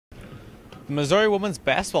The Missouri women's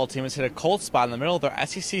basketball team has hit a cold spot in the middle of their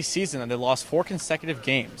SEC season and they lost 4 consecutive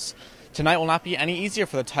games. Tonight will not be any easier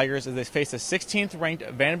for the Tigers as they face the 16th-ranked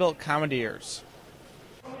Vanderbilt Commandeers.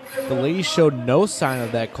 The ladies showed no sign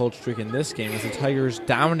of that cold streak in this game as the Tigers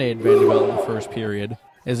dominated Vanderbilt in the first period.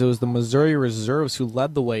 As it was the Missouri reserves who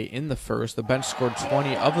led the way in the first, the bench scored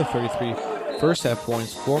 20 of the 33 first-half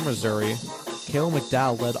points for Missouri. Kayla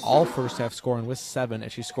McDowell led all first-half scoring with 7,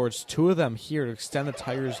 as she scored 2 of them here to extend the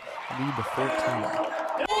Tigers' lead to 14.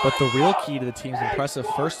 But the real key to the team's impressive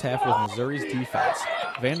first half was Missouri's defense.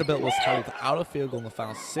 Vanderbilt was held without a field goal in the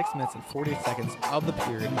final 6 minutes and 48 seconds of the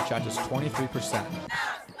period, and shot just 23%.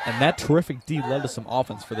 And that terrific D led to some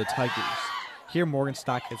offense for the Tigers. Here, Morgan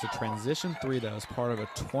Stock hits a transition 3 that was part of a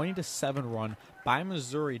 20-7 run by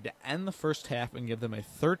Missouri to end the first half and give them a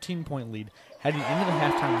 13-point lead heading into the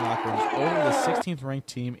halftime locker rooms over the 16th-ranked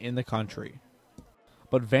team in the country.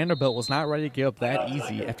 But Vanderbilt was not ready to give up that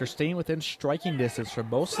easy. After staying within striking distance for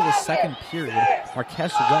most of the second period,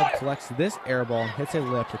 Marquez Webb collects this air ball and hits a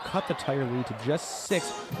layup to cut the Tiger lead to just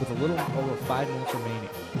 6 with a little over 5 minutes remaining.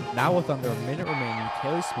 Now with under a minute remaining,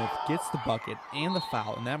 Kelly Smith gets the bucket and the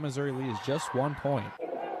foul, and that Missouri lead is just 1 point.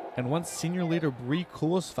 And once senior leader Bree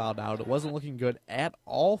Koulis fouled out, it wasn't looking good at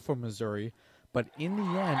all for Missouri. But in the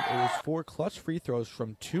end, it was 4 clutch free throws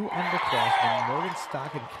from 2 underclassmen, Morgan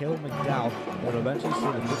Stock and Kayla McDowell, that would eventually see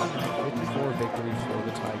the 59-54 victory for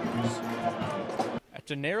the Tigers.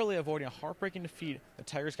 After narrowly avoiding a heartbreaking defeat, the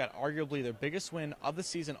Tigers got arguably their biggest win of the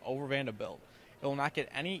season over Vanderbilt. It will not get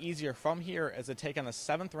any easier from here as they take on the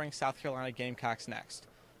 7th-ranked South Carolina Gamecocks next.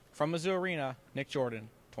 From Mizzou Arena, Nick Jordan,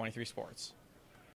 23 Sports.